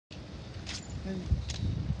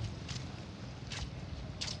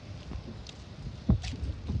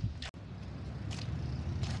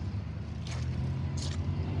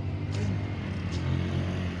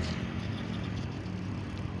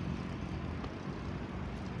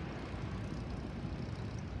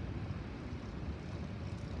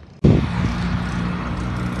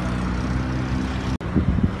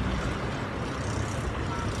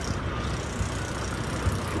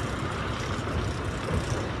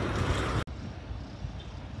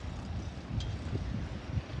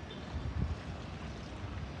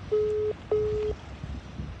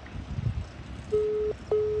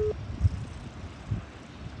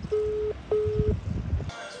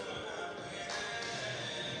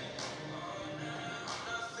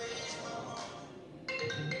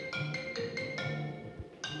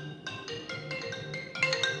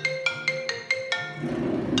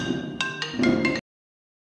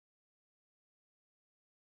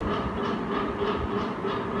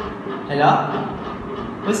Hello?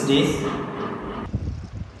 Who's this?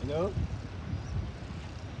 Hello?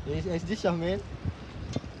 Is this Syamil?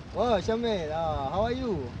 Oh, Syamil, how are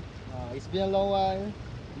you? It's been a long while.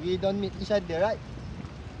 We don't meet each other, right?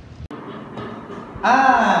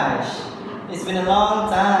 Ash! It's been a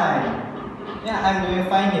long time. Yeah, I'm doing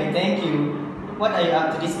fine here, thank you. What are you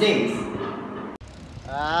up to these days?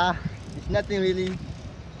 It's nothing really.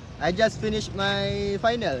 I just finished my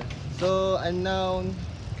final, so I'm now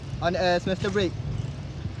on a semester break.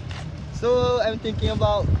 So I'm thinking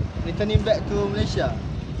about returning back to Malaysia.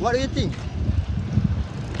 What do you think?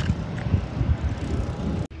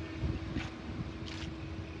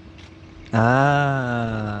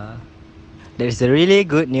 That is a really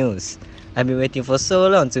good news. I've been waiting for so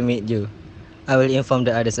long to meet you. I will inform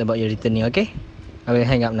the others about your returning, okay? I will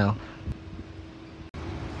hang up now.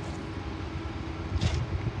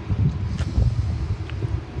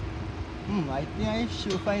 I think I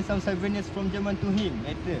should find some souvenirs from German to him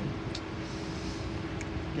later.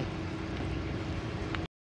 Okay.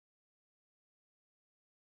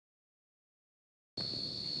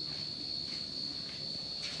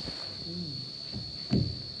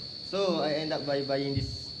 So I end up by buying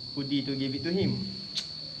this hoodie to give it to him.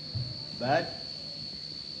 But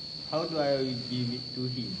how do I give it to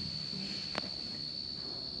him?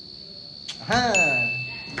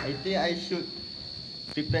 I think I should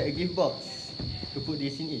prepare a gift box to put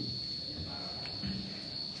this in it.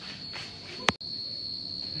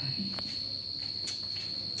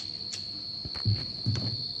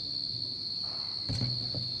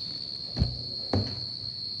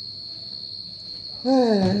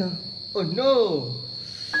 Oh no!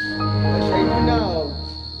 What should I do now?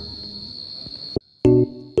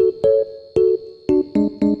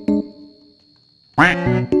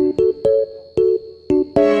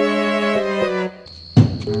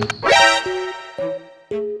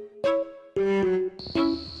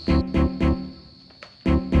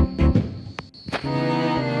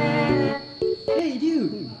 Hey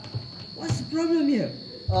dude, what's the problem here?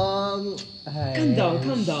 Calm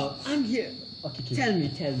down. I'm here. Okay. Tell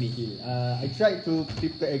me, dude. I tried to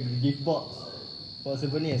prepare a gift box for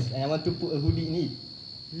souvenirs and I want to put a hoodie in it.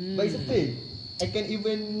 But it's a fail. I can't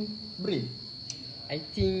even breathe. I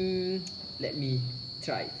think let me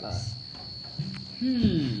try first.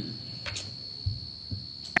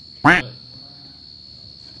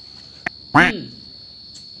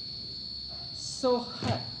 So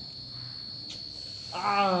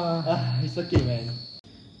hard. It's okay, man.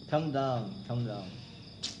 Calm down.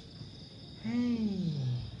 Hey,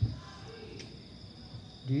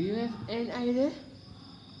 do you have an idea?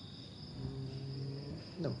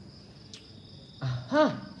 No.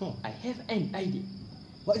 I have an idea.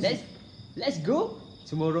 What is it? Let's go.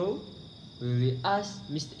 Tomorrow we will ask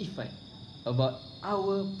Mr. Ifan about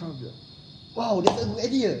our problem. Wow, that's a good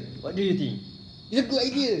idea. What do you think? It's a good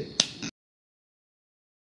idea.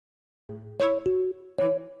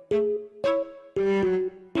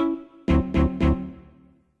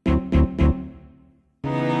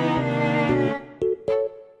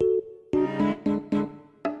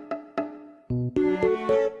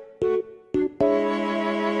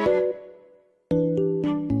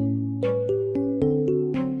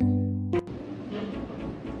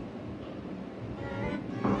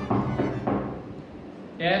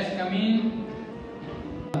 Yes, come in.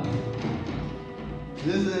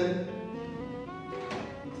 Yes, sir.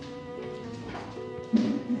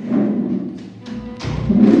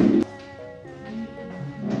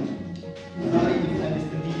 Sorry if I'm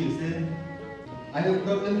disturbing you, sir. I have a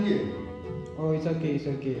problem here. Oh, it's okay.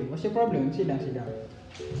 What's your problem? Sit down.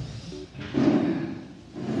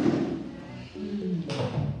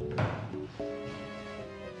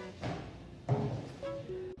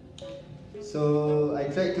 So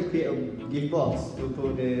I tried to create a gift box to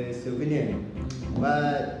put the souvenir,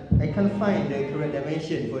 but I can't find the correct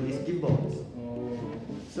dimension for this gift box.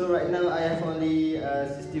 So right now I have only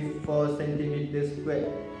a 64 centimeter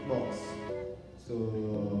square box. So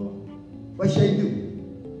what should I do?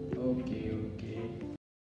 Okay.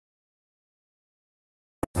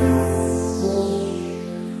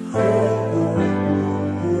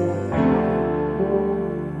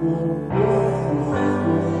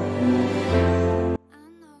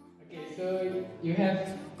 Okay, so you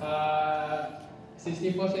have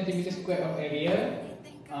 64 centimeter square of area,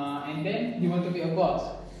 and then you want to make a box.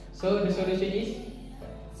 So the solution is,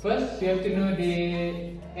 first you have to know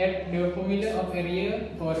the formula of area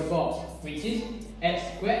for the box, which is x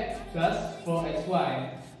squared plus 4xy.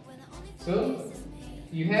 So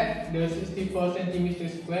you have the 64 centimeter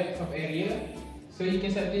squared of area, so you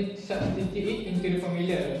can substitute it into the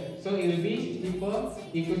formula. So it will be 64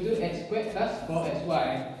 equal to x squared plus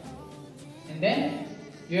 4xy. And then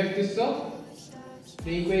you have to solve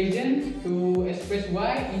the equation to express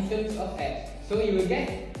y in terms of x. So you will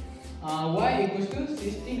get y equals to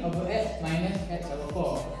 16 over x minus x over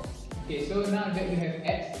 4. Okay, so now that you have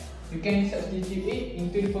x, you can substitute it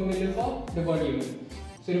into the formula for the volume.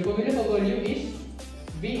 So the formula for volume is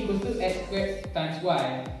v equals to x squared times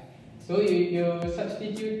y. So you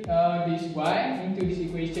substitute this y into this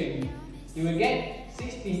equation. You will get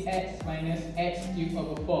 16x minus x cubed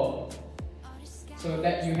over 4. So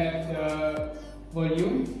that you have the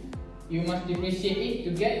volume, you must differentiate it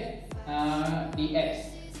to get the x.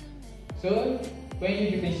 So when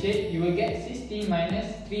you differentiate, you will get 16 minus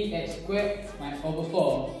 3x squared over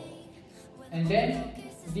 4. And then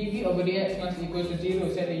dv over dx must equal to 0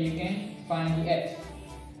 so that you can find the x.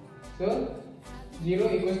 So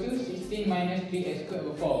 0 equals to 16 minus 3x squared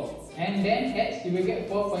over 4. And then x, you will get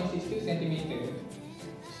 4.62 centimeter.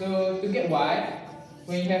 So to get y,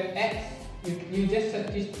 when you have x, you just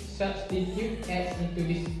substitute x into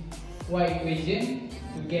this y equation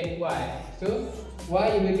to get y. So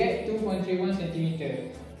y, you will get 2.31 centimeter.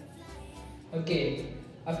 Okay,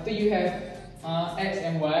 after you have x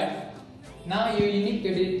and y, now you need to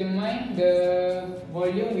determine the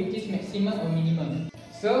volume which is maximum or minimum.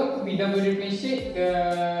 So we double differentiate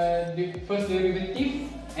the first derivative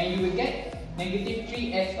and you will get negative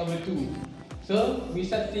 3x over 2. So we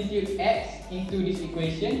substitute x into this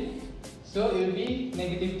equation. So it will be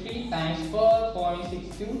negative 3 times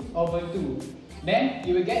 4.62 over 2. Then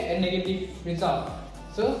you will get a negative result.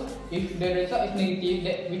 So if the result is negative,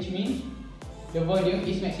 that which means the volume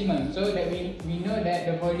is maximum. So that we know that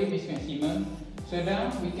the volume is maximum. So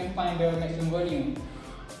now we can find the maximum volume.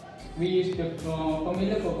 We use the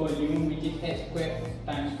formula for volume, which is x squared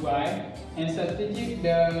times y, and substitute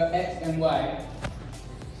the x and y.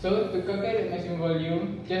 So to calculate the maximum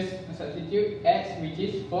volume, just substitute x, which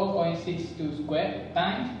is 4.62 squared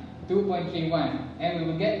times 2.31, and we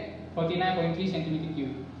will get 49.3 centimeter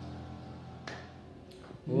cube.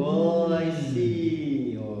 Oh, I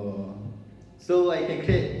see. Oh. So I can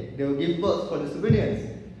create the gift box for the souvenirs.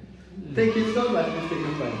 Thank you so much, Mr.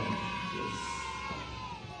 Irfan.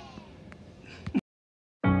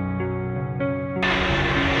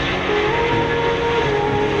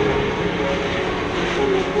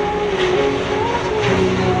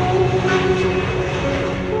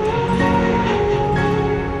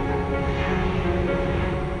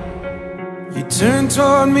 You turn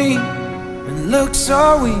toward me and look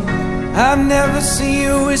so weak. I've never seen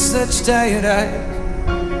you with such tired eyes.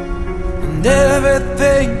 And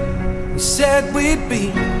everything we said we'd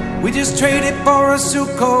be, we just traded for a suit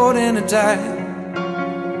coat and a tie.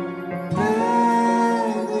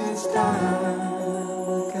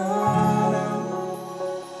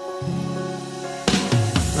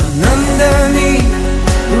 And underneath